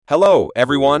Hello,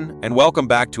 everyone, and welcome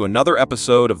back to another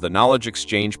episode of the Knowledge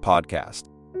Exchange podcast.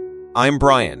 I'm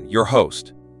Brian, your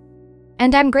host.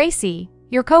 And I'm Gracie,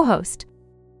 your co-host.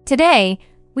 Today,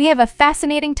 we have a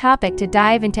fascinating topic to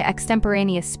dive into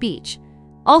extemporaneous speech,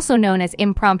 also known as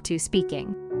impromptu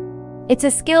speaking. It's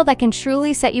a skill that can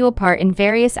truly set you apart in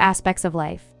various aspects of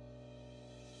life.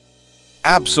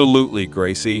 Absolutely,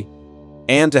 Gracie.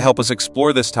 And to help us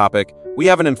explore this topic, we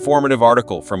have an informative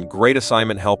article from Great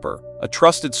Assignment Helper, a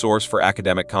trusted source for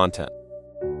academic content.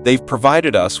 They've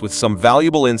provided us with some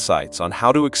valuable insights on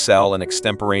how to excel in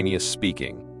extemporaneous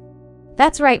speaking.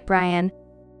 That's right, Brian.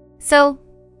 So,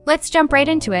 let's jump right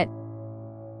into it.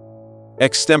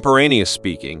 Extemporaneous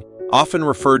speaking, often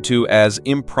referred to as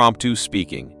impromptu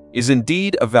speaking, is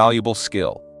indeed a valuable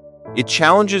skill. It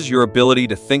challenges your ability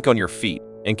to think on your feet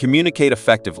and communicate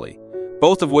effectively,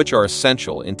 both of which are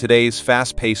essential in today's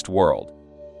fast-paced world.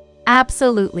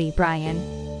 Absolutely, Brian.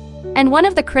 And one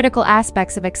of the critical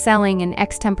aspects of excelling in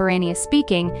extemporaneous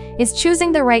speaking is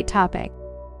choosing the right topic.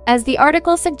 As the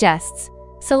article suggests,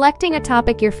 selecting a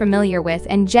topic you're familiar with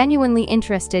and genuinely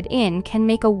interested in can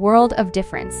make a world of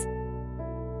difference.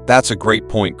 That's a great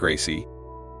point, Gracie.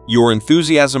 Your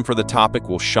enthusiasm for the topic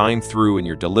will shine through in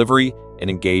your delivery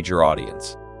and engage your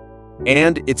audience.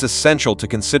 And it's essential to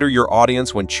consider your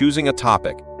audience when choosing a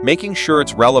topic, making sure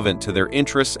it's relevant to their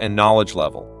interests and knowledge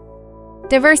level.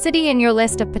 Diversity in your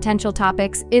list of potential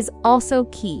topics is also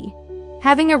key.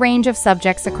 Having a range of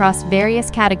subjects across various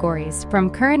categories, from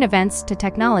current events to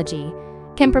technology,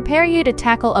 can prepare you to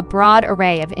tackle a broad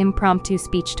array of impromptu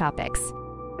speech topics.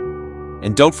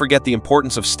 And don't forget the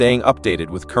importance of staying updated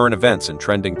with current events and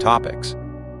trending topics.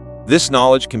 This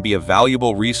knowledge can be a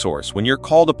valuable resource when you're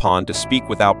called upon to speak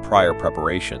without prior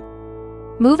preparation.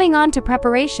 Moving on to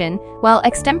preparation, while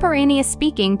extemporaneous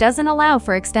speaking doesn't allow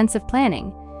for extensive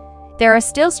planning, there are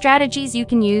still strategies you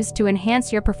can use to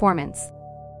enhance your performance.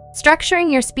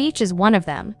 Structuring your speech is one of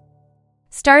them.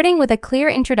 Starting with a clear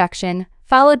introduction,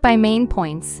 followed by main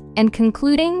points, and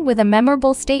concluding with a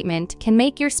memorable statement can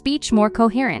make your speech more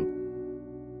coherent.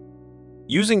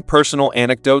 Using personal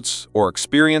anecdotes or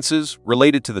experiences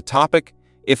related to the topic,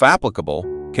 if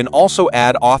applicable, can also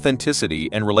add authenticity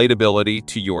and relatability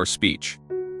to your speech.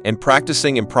 And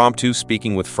practicing impromptu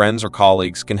speaking with friends or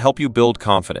colleagues can help you build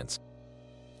confidence.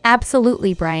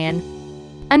 Absolutely, Brian.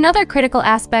 Another critical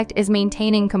aspect is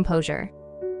maintaining composure.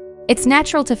 It's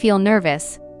natural to feel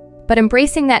nervous, but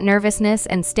embracing that nervousness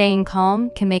and staying calm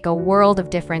can make a world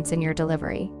of difference in your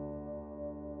delivery.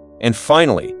 And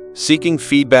finally, seeking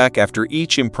feedback after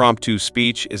each impromptu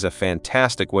speech is a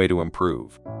fantastic way to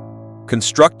improve.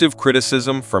 Constructive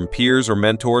criticism from peers or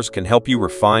mentors can help you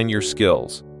refine your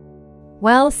skills.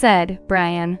 Well said,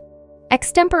 Brian.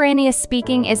 Extemporaneous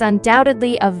speaking is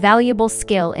undoubtedly a valuable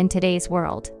skill in today's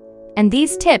world, and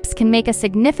these tips can make a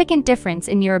significant difference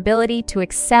in your ability to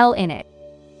excel in it.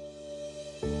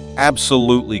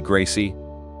 Absolutely, Gracie.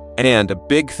 And a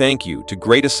big thank you to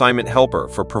Great Assignment Helper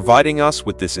for providing us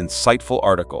with this insightful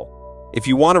article. If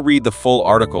you want to read the full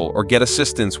article or get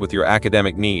assistance with your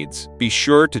academic needs, be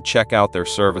sure to check out their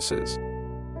services.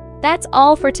 That's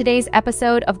all for today's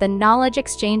episode of the Knowledge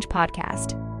Exchange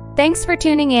podcast. Thanks for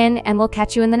tuning in, and we'll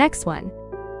catch you in the next one.